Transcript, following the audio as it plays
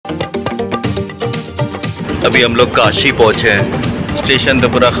अभी हम लोग काशी पहुँचे हैं। स्टेशन तो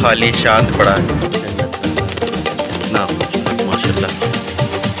पूरा खाली शांत पड़ा है ना, माशाल्लाह।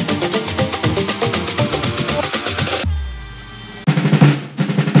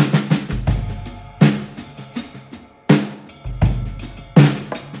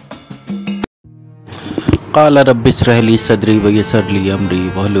 क़ाल रब्बि इश्रह ली सदरी व यस्सिर ली अमरी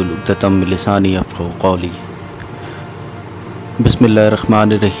वहलुल उक़दतम मिन लिसानी यफ़क़हू क़ौली।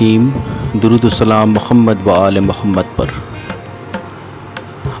 बिस्मिल्लाहिर्रहमानिर्रहीम। दुरूद सलाम मोहम्मद व आले मोहम्मद पर।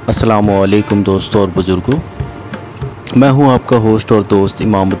 अस्सलामु अलैकुम दोस्तों और बुज़ुर्गों, मैं हूं आपका होस्ट और दोस्त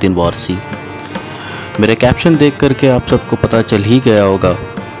इमामुद्दीन वारसी। मेरे कैप्शन देख करके आप सबको पता चल ही गया होगा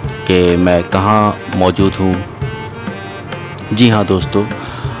कि मैं कहाँ मौजूद हूँ। जी हाँ दोस्तों,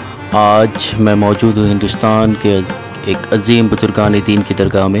 आज मैं मौजूद हूँ हिंदुस्तान के एक अजीम बुजुर्गान दीन की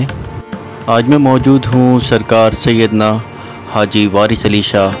दरगाह में। आज मैं मौजूद हूँ सरकार सैयदना हाजी वारिस अली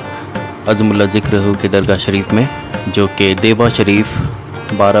शाह अज़मुल्लाह ज़िक्र की दरगाह शरीफ में, जो कि देवा शरीफ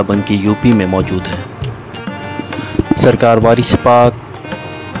बाराबंकी यूपी में मौजूद है। सरकार वारिस पाक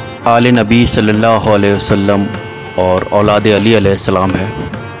आले नबी सल्लल्लाहु अलैहि वसल्लम और औलाद अली अलैहिस्सलाम है।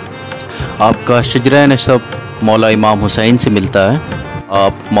 आपका शजरा नसब मौला इमाम हुसैन से मिलता है।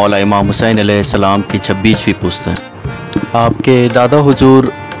 आप मौला इमाम हुसैन अलैहिस्सलाम की 26वीं पुश्त हैं। आपके दादा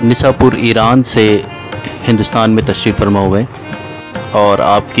हुजूर निसापुर ईरान से हिंदुस्तान में तशरीफ़ फरमा हुए और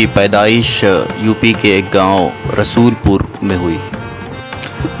आपकी पैदाइश यूपी के एक गांव रसूलपुर में हुई।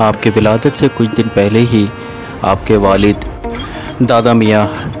 आपके विलादत से कुछ दिन पहले ही आपके वालिद दादा मियाँ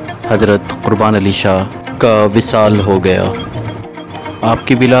हज़रत कुर्बान अली शाह का विसाल हो गया।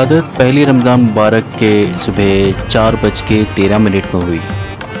 आपकी विलादत पहली रमज़ान मुबारक के सुबह 4:13 में हुई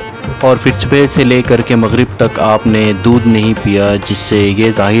और फिर सुबह से लेकर के मगरिब तक आपने दूध नहीं पिया, जिससे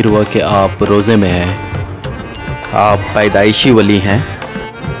ये ज़ाहिर हुआ कि आप रोज़े में हैं। आप पैदाइशी वली हैं।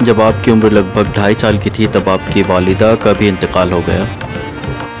 जब आपकी उम्र लगभग 2.5 साल की थी तब आपकी वालिदा का भी इंतकाल हो गया।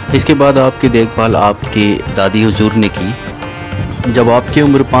 इसके बाद आपकी देखभाल आपकी दादी हुजूर ने की। जब आपकी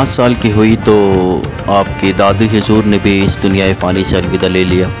उम्र 5 साल की हुई तो आपकी दादी हुजूर ने भी इस दुनिया फ़ानी से अलविदा ले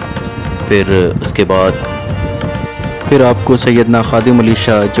लिया। फिर उसके बाद फिर आपको सैयदना खादिम अली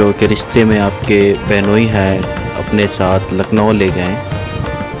शाह, जो कि रिश्ते में आपके बहनोई हैं, अपने साथ लखनऊ ले गए,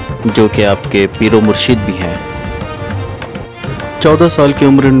 जो कि आपके पीरो मुर्शिद भी हैं। 14 साल की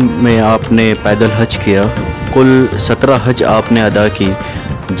उम्र में आपने पैदल हज किया। कुल 17 हज आपने अदा की,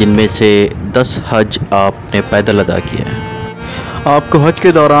 जिनमें से 10 हज आपने पैदल अदा किया है। आपको हज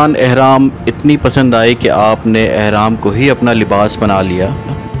के दौरान एहराम इतनी पसंद आई कि आपने एहराम को ही अपना लिबास बना लिया।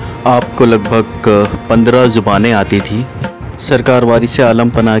 आपको लगभग 15 ज़ुबानें आती थी। सरकार वारिस आलम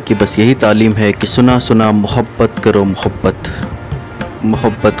पना की बस यही तालीम है कि सुना सुना मोहब्बत करो,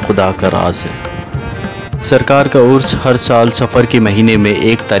 मोहब्बत खुदा का राज है। सरकार का उर्स हर साल सफ़र के महीने में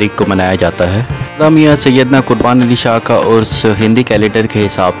 1 तारीख को मनाया जाता है। दादा मियाँ सैयदना कुर्बान अली शाह का उर्स हिंदी कैलेंडर के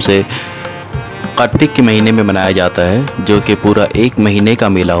हिसाब से कार्तिक के महीने में मनाया जाता है, जो कि पूरा 1 महीने का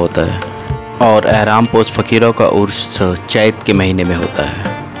मेला होता है। और एहराम पोश फ़कीरों का उर्स चैत के महीने में होता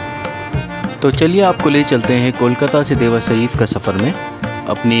है। तो चलिए आपको ले चलते हैं कोलकाता से देवा शरीफ का सफ़र में।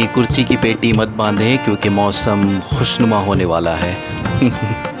 अपनी कुर्सी की पेटी मत बांधें क्योंकि मौसम खुशनुमा होने वाला है।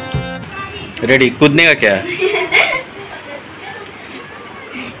 रेडी? कूदने का क्या है?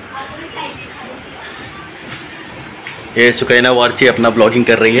 ये सुकैना वारसी अपना ब्लॉगिंग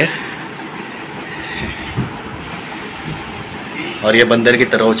कर रही है और ये बंदर की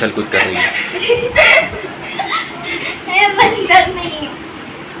तरह उछल कूद कर रही है।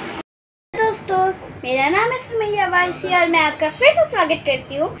 दोस्तों, मेरा नाम है सुमैया वारसी और मैं आपका फिर से स्वागत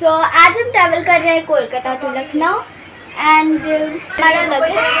करती हूँ। तो आज हम ट्रैवल कर रहे हैं कोलकाता टू लखनऊ एंड हमारा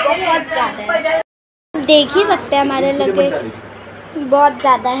लगेज बहुत ज़्यादा है। देख ही सकते हैं हमारा लगेज बहुत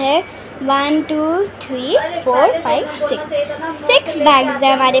ज़्यादा है। 1 2 3 4 5 6 बैग्स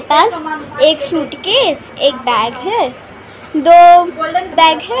है हमारे पास। 1 सूटकेस, 1 बैग है, 2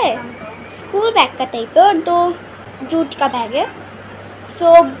 बैग है स्कूल बैग का टाइप है और 2 जूट का बैग है।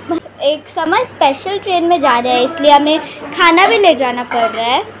 एक समय स्पेशल ट्रेन में जा रहे हैं, इसलिए हमें खाना भी ले जाना पड़ रहा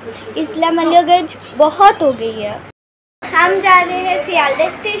है, इसलिए हमारी लगेज बहुत हो गई है। हम जा रहे हैं सियालदह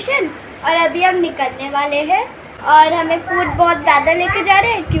स्टेशन और अभी हम निकलने वाले हैं और हमें फूड बहुत ज़्यादा लेके जा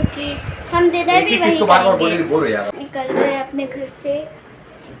रहे हैं क्योंकि हम डिनर भी वहीं करेंगे। निकल रहे हैं अपने घर से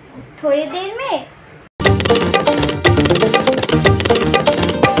थोड़ी देर में।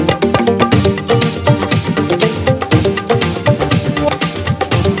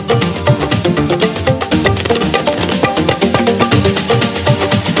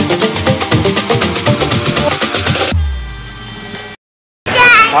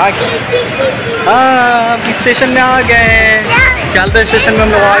 हाँ, स्टेशन में आ गए। सियालदह स्टेशन में हम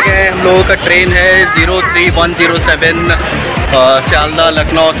लोग आ गए हैं। हम लोगों का ट्रेन है 03107 सियालदह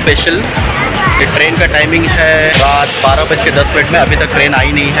लखनऊ स्पेशल। ये ट्रेन का टाइमिंग है रात 12:10 में। अभी तक ट्रेन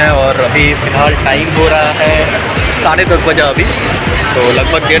आई नहीं है और अभी फ़िलहाल टाइम हो रहा है 10:30 बजे अभी। तो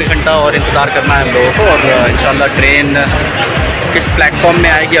लगभग 1.5 घंटा और इंतज़ार करना है हम लोगों को और इंशाल्लाह ट्रेन किस प्लेटफॉर्म में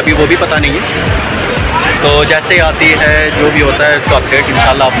आएगी अभी वो भी पता नहीं है। तो जैसे ही आती है जो भी होता है उसका अपडेट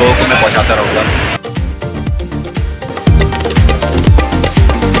इंशाल्लाह आप लोगों को मैं पहुँचाता रहूँगा।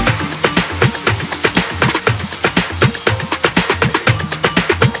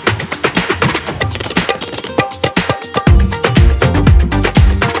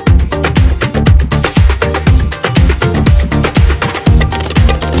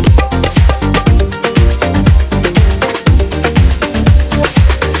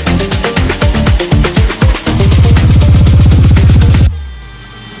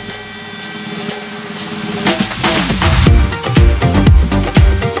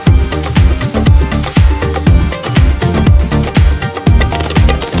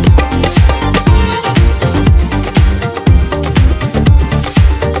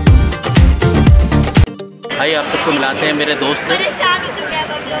 भाई आप सबको मिलाते हैं मेरे दोस्त से,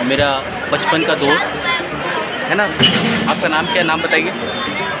 मेरा बचपन का दोस्त है ना। आपका नाम क्या है? नाम बताइए,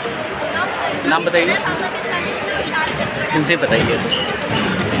 नाम बताइए, हिंदी बताइए।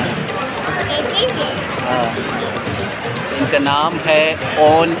 हाँ, इनका नाम है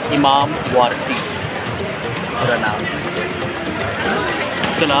ओन इमाम वारसी, पूरा नाम।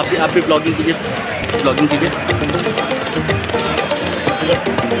 चलो आप भी ब्लॉगिंग कीजिए, ब्लॉगिंग कीजिए।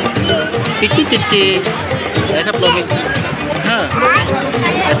 चिट्टी चिट्टी ऐसा ब्लॉगिंग। हाँ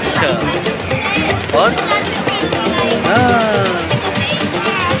अच्छा, और हाँ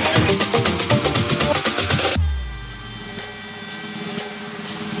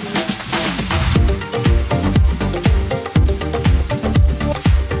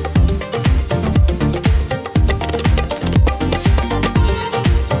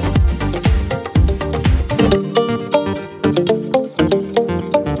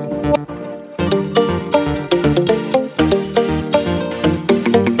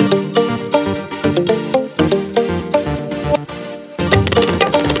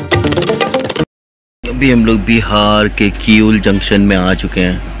अभी हम लोग बिहार के किऊल जंक्शन में आ चुके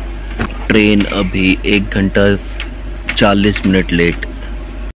हैं। ट्रेन अभी 1 घंटा 40 मिनट लेट।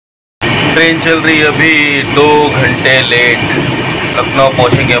 ट्रेन चल रही है अभी 2 घंटे लेट। लखनऊ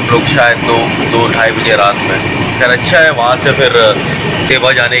पहुंचेंगे हम लोग शायद 2-2:30 बजे रात में। खैर अच्छा है, वहाँ से फिर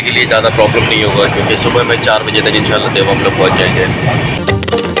देवा जाने के लिए ज़्यादा प्रॉब्लम नहीं होगा क्योंकि सुबह में 4 बजे तक इंशाल्लाह देवा हम लोग पहुँच जाएंगे।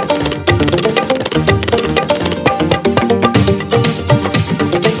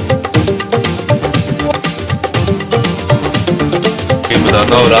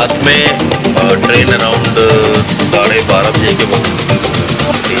 बताता हूँ रात में ट्रेन अराउंड 12:30 बजे के वक्त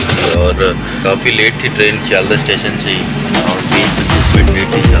और काफ़ी लेट थी ट्रेन सियालदह स्टेशन से ही, और 20-25 मिनट लेट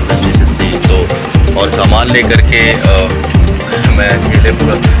थी सियालदह स्टेशन से ही। तो और सामान लेकर के मैं अकेले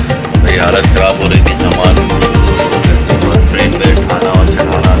पूरा मेरी हालत ख़राब हो रही थी सामान ट्रेन में उठाना और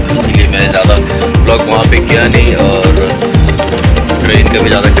चढ़ाना, इसीलिए मैंने ज़्यादा ब्लॉग वहाँ पे किया नहीं और ट्रेन का भी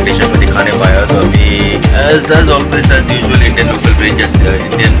ज़्यादा कंडीशन में दिखाने पाया। तो अभी as always as usual Indian local train जैसे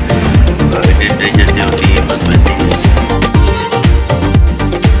इंडियन ट्रेन जैसी होती है बस वैसे ही।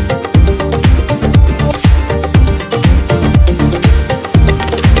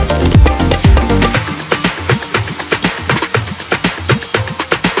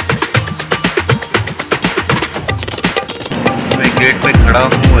 मैं गेट पे खड़ा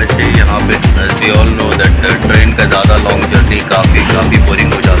हूँ ऐसे ही यहाँ पे। As we all know that train का ज़्यादा लॉन्ग जर्नी काफ़ी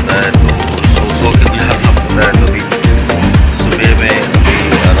बोरिंग हो जाता है, तो सो के गुजारना पड़ता है। तो अभी सुबह में अभी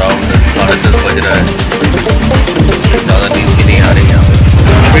अराउंड 10:30 बज रहा है, ज़्यादा नींद भी नहीं आ रही यहाँ पे।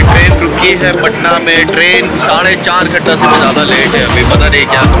 अभी ट्रेन रुकी है पटना में। ट्रेन 4.5 घंटा से ज़्यादा लेट है। अभी पता नहीं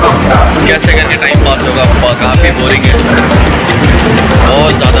क्या कैसे करके टाइम पास होगा। काफ़ी बोरिंग है,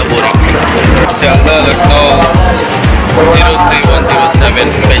 बहुत ज़्यादा boring. Sealdah Lucknow 03107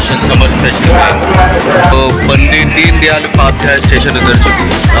 special summer special train. तो पंडित दीनदयाल उपाध्याय स्टेशन उतर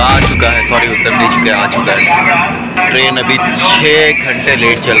आ चुका है, सॉरी उतर नहीं चुका है, आ चुका है। ट्रेन अभी 6 घंटे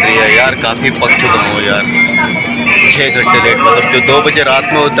लेट चल रही है यार, काफ़ी पक चुका हूँ यार। 6 घंटे लेट, मतलब जो 2 बजे रात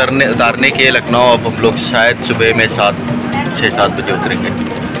में उतारने के लखनऊ, अब हम लोग शायद सुबह में 6-7 बजे उतरेंगे।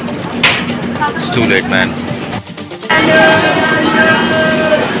 It's too late man।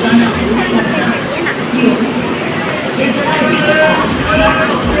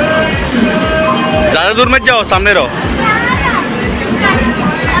 ज़्यादा दूर मत जाओ, सामने रहो।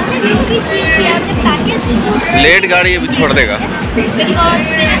 लेट गाड़ी अभी छोड़ देगा।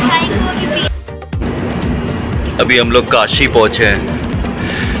 अभी हम लोग काशी पहुँचे हैं।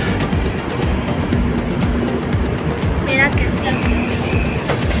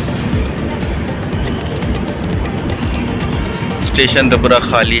 स्टेशन तो पूरा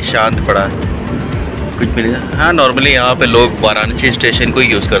खाली शांत पड़ा है, कुछ भी नहीं। हाँ, नॉर्मली यहाँ पे लोग वाराणसी स्टेशन को ही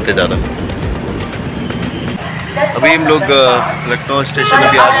यूज़ करते ज़्यादा। अभी हम लोग लखनऊ स्टेशन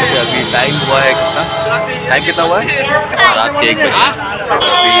अभी आ चुके हैं। अभी टाइम हुआ है कितना हुआ है? रात के 1 बजे।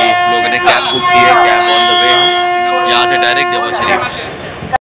 अभी लोगों ने कैब बुक की है, कैब ऑन द वे यहाँ से डायरेक्ट देवा शरीफ।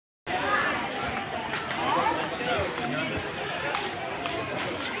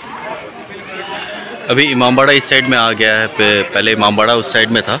 अभी इमामबाड़ा इस साइड में आ गया है, पहले इमामबाड़ा उस साइड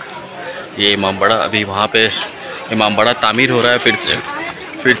में था। ये इमामबाड़ा, अभी वहाँ पे इमामबाड़ा तामीर हो रहा है, फिर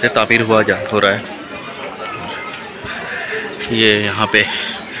से तामीर हो रहा है। ये यहाँ पे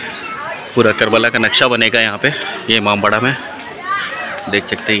पूरा करबला का नक्शा बनेगा यहाँ पे। ये इमामबाड़ा में देख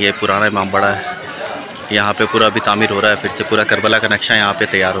सकते हैं, ये पुराना इमामबाड़ा है। यहाँ पे पूरा अभी तामीर हो रहा है, फिर से पूरा करबला का नक्शा यहाँ पे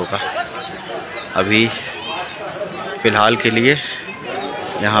तैयार होगा। अभी फ़िलहाल के लिए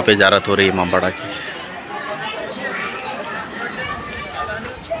यहाँ पे ज़ियारत हो रही है इमामबाड़ा की।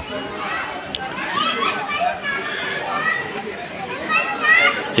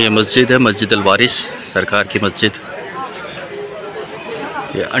 ये मस्जिद है, मस्जिद वारिस सरकार की मस्जिद।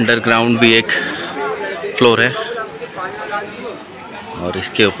 ये अंडरग्राउंड भी एक फ्लोर है और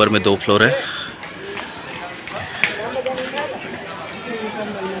इसके ऊपर में 2 फ्लोर है।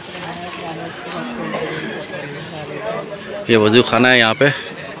 ये वज़ू खाना है यहाँ पे,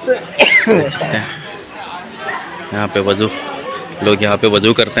 यहाँ पे वज़ू, लोग यहाँ पे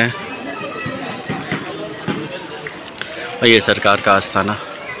वज़ू करते हैं। और ये सरकार का आस्थाना।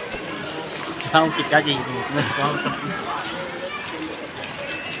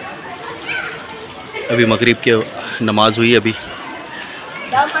 अभी मगरिब की नमाज हुई अभी।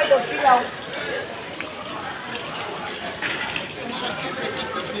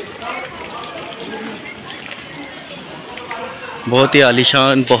 बहुत ही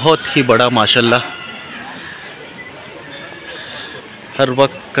आलीशान, बहुत ही बड़ा माशाल्लाह। हर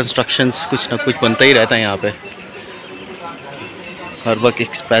वक्त कंस्ट्रक्शंस कुछ ना कुछ बनता ही रहता है यहाँ पे, हर वक्त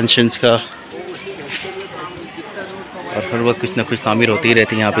एक्सपेंशंस का, और हर वक्त कुछ ना कुछ तामीर होती ही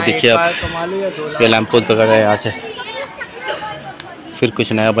रहती है यहाँ पे। देखिए आप, ये लैंप पोस्ट पकड़ रहा है यहाँ से, फिर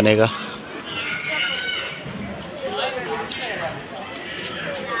कुछ नया बनेगा।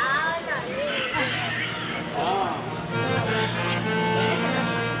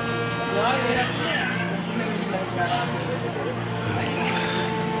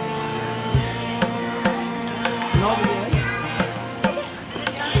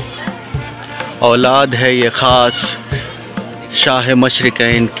 औलाद है ये ख़ास शाह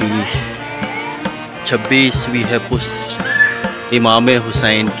मशरिकैन की, 26वीं है पुश्त इमाम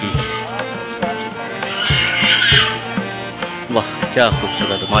हुसैन की। वाह क्या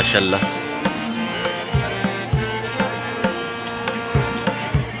खूबसूरत माशाल्लाह।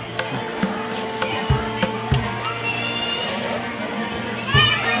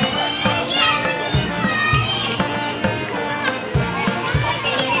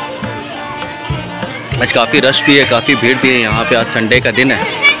 आज काफ़ी रश भी है, काफ़ी भीड़ भी है यहाँ पे। आज संडे का दिन है,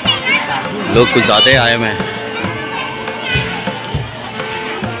 लोग कुछ ज़्यादा आए हुए हैं।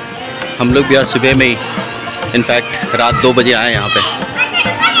 हम लोग भी आज सुबह में ही, इनफैक्ट रात 2 बजे आए यहाँ पे।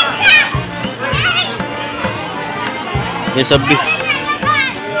 ये सब भी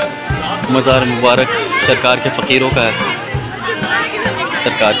मज़ार मुबारक सरकार के फ़कीरों का है,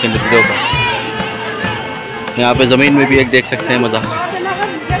 सरकार के मुर्दों का। यहाँ पे ज़मीन में भी एक देख सकते हैं मज़ार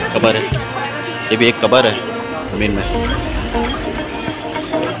कब्र है, ये भी एक कब्र है ज़मीन में।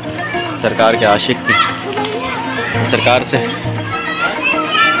 सरकार के आशिक की, सरकार से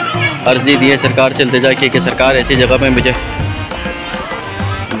अर्जी दी है सरकार से इल्तिजा की कि सरकार ऐसी जगह में मुझे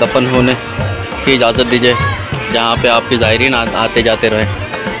दफन होने की इजाज़त दीजिए जहाँ पे आपके ज़ायरीन आते जाते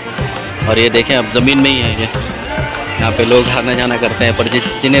रहें। और ये देखें अब ज़मीन में ही है ये, यहाँ पे लोग आना जाना करते हैं, पर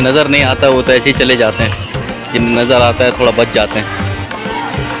जिन्हें नज़र नहीं आता वो तो ऐसे ही चले जाते हैं, जिन्हें नज़र आता है थोड़ा बच जाते हैं।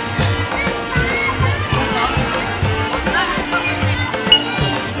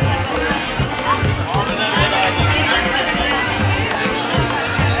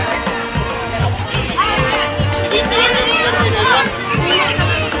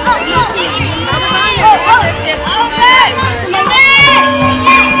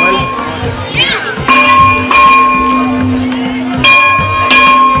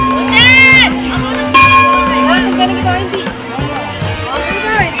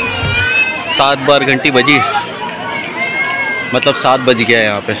 सात बार घंटी बजी, मतलब 7 बज गया है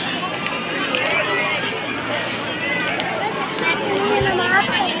यहाँ पे।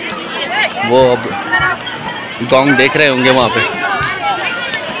 वो अब गोंग देख रहे होंगे वहाँ पे।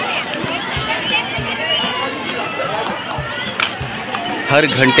 हर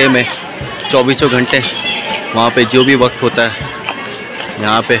घंटे में 24 घंटे वहाँ पे जो भी वक्त होता है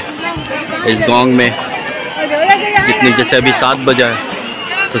यहाँ पे इस गोंग में जितनी, जैसे अभी 7 बजा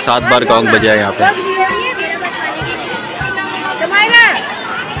है तो 7 बार गोंग बजा है यहाँ पे।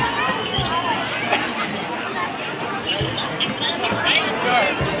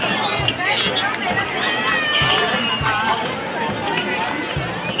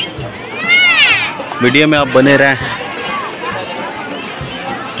 वीडियो में आप बने रहें।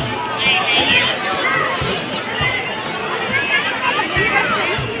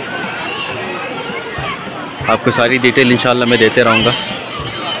 आपको सारी डिटेल इंशाल्लाह मैं देते रहूँगा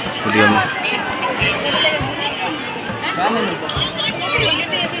वीडियो में।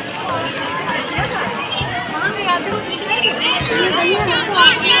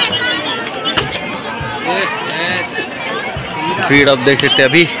 भीड़ आप देख सकते हैं।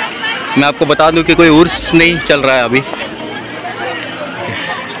 अभी मैं आपको बता दूं कि कोई उर्स नहीं चल रहा है अभी।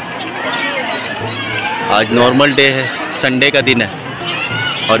 आज नॉर्मल डे है, संडे का दिन है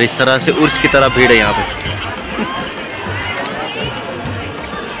और इस तरह से उर्स की तरह भीड़ है यहाँ पे।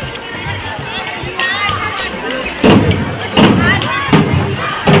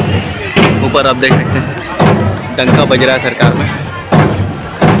 ऊपर आप देख सकते हैं डंका बज रहा है सरकार में।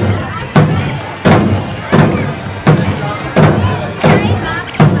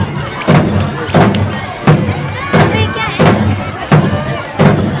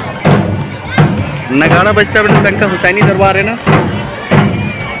 नगाड़ा बजता है, डंका हुसैनी दरबार है ना।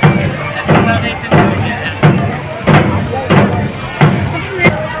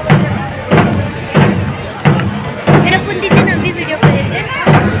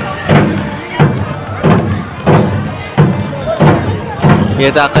 ये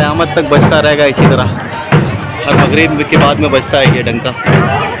तो क़यामत तक बजता रहेगा इसी तरह। हर मगरिब के बाद में बजता है ये डंका।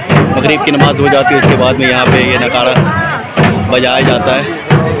 मगरिब की नमाज हो जाती है उसके बाद में यहाँ पे ये नगाड़ा बजाया जाता है।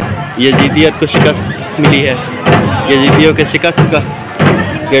 यजीदियत को शिकस्त मिली है, यजीदियों के शिकस्त का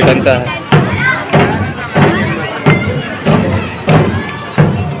ये डंका है।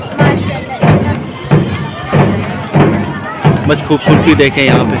 बस खूबसूरती देखें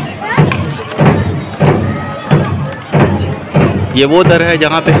यहाँ पे। ये वो दर है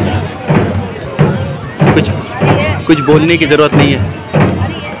जहाँ पे कुछ बोलने की ज़रूरत नहीं है,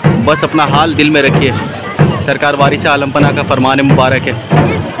 बस अपना हाल दिल में रखिए। सरकार वारिस आलमपना का फरमान मुबारक है,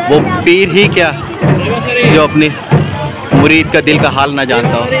 वो पीर ही क्या जो अपने मुरीद का दिल का हाल ना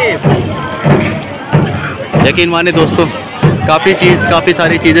जानता हो। यकीन माने दोस्तों, काफ़ी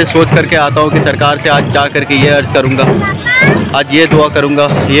सारी चीज़ें सोच करके आता हूँ कि सरकार से आज जा करके ये अर्ज़ करूँगा, आज ये दुआ करूँगा,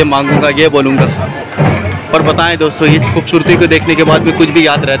 ये मांगूँगा, ये बोलूँगा। पर बताएं दोस्तों, इस खूबसूरती को देखने के बाद भी कुछ भी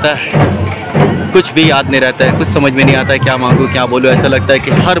याद रहता है? कुछ भी याद नहीं रहता है, कुछ समझ में नहीं आता है क्या मांगूँ क्या बोलूँ। ऐसा लगता है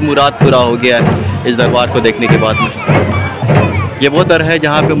कि हर मुराद पूरा हो गया है इस दरबार को देखने के बाद में। ये वो दर है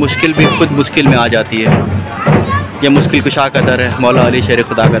जहाँ पे मुश्किल भी खुद मुश्किल में आ जाती है। ये मुश्किल कुशा का दर है, मौला अली शेर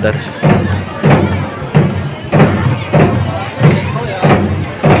खुदा का दर है।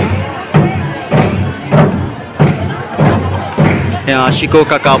 यहाँ आशिकों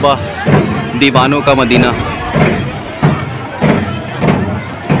का काबा, दीवानों का मदीना।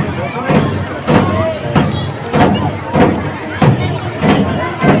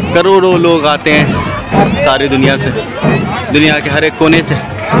 करोड़ों लोग आते हैं सारी दुनिया से, दुनिया के हर एक कोने से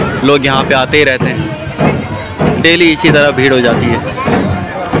लोग यहाँ पे आते ही रहते हैं। डेली इसी तरह भीड़ हो जाती है।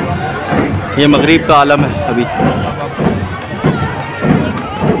 ये मगरिब का आलम है अभी।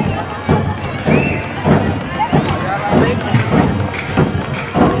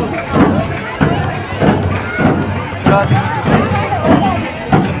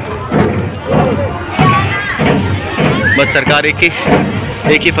 बस सरकार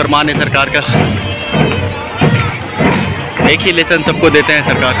एक ही फरमान है सरकार का, एक ही लेसन सबको देते हैं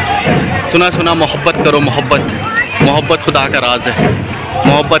सरकार। सुना सुना मोहब्बत करो, मोहब्बत खुदा का राज है।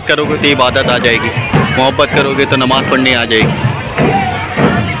 मोहब्बत करोगे तो इबादत आ जाएगी, मोहब्बत करोगे तो नमाज़ पढ़नी आ जाएगी।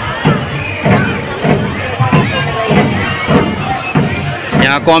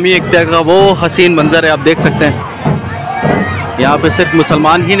 यहाँ कौमी एकता का वो हसीन मंज़र है, आप देख सकते हैं। यहाँ पे सिर्फ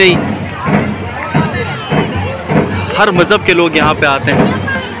मुसलमान ही नहीं, हर मज़हब के लोग यहाँ पे आते हैं।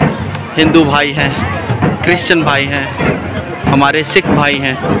 हिंदू भाई हैं, क्रिश्चियन भाई हैं, हमारे सिख भाई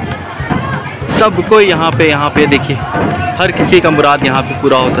हैं, सब कोई यहाँ पे देखिए, हर किसी का मुराद यहाँ पे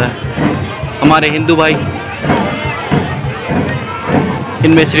पूरा होता है। हमारे हिंदू भाई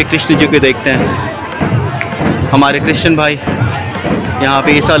इनमें श्री कृष्ण जी को देखते हैं, हमारे क्रिश्चियन भाई यहाँ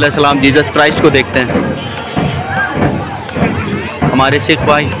पे ईसा अलैहिस्सलाम जीसस क्राइस्ट को देखते हैं, हमारे सिख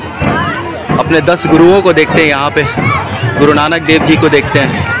भाई अपने 10 गुरुओं को देखते हैं यहाँ पे, गुरु नानक देव जी को देखते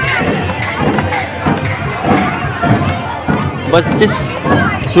हैं। बस जिस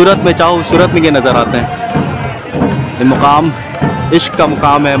सूरत में चाहो उस सूरत में ये नज़र आते हैं। ये मुकाम इश्क का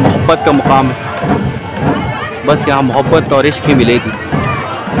मुकाम है, मोहब्बत का मुकाम है। बस यहाँ मोहब्बत और इश्क ही मिलेगी।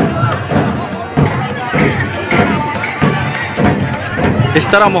 इस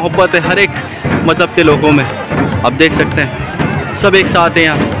तरह मोहब्बत है हर एक मज़हब के लोगों में। आप देख सकते हैं सब एक साथ हैं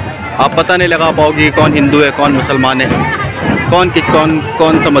यहाँ। आप पता नहीं लगा पाओगे कि कौन हिंदू है, कौन मुसलमान है, कौन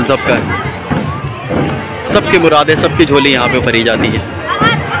सा मज़हब का है। सबकी मुरादें, सबकी झोली यहाँ पे भरी जाती है।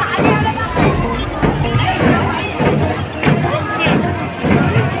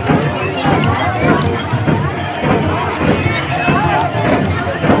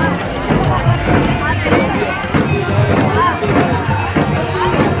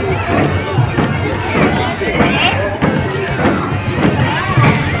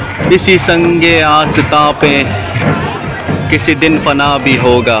 इसी संगे आस्था पे किसी दिन फना भी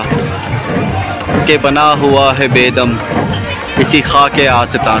होगा, के बना हुआ है बेदम इसी खाके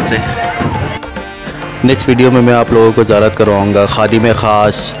आस्था से। नेक्स्ट वीडियो में मैं आप लोगों को ज़ियारत करवाऊँगा खादिम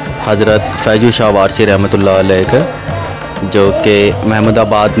ख़ास हज़रत फैजू शाह वारसी रहमतुल्लाह अलैह का, जो कि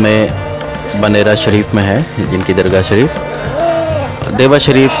महमूदाबाद में बनेरा शरीफ में है, जिनकी दरगाह शरीफ देवा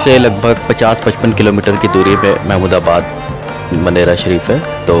शरीफ से लगभग 50-55 किलोमीटर की दूरी पे महमूदाबाद बनेरा शरीफ है।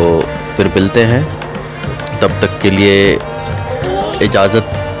 तो फिर मिलते हैं, तब तक के लिए इजाज़त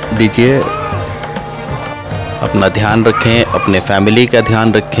दीजिए। अपना ध्यान रखें, अपने फैमिली का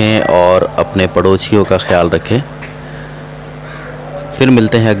ध्यान रखें और अपने पड़ोसियों का ख्याल रखें। फिर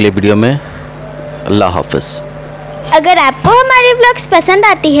मिलते हैं अगले वीडियो में। अल्लाह हाफ़िज़। अगर आपको हमारी व्लॉग्स पसंद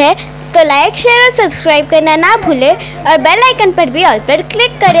आती है तो लाइक, शेयर और सब्सक्राइब करना ना भूलें और बेल आइकन पर भी ऑल पर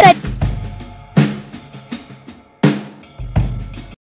क्लिक करें।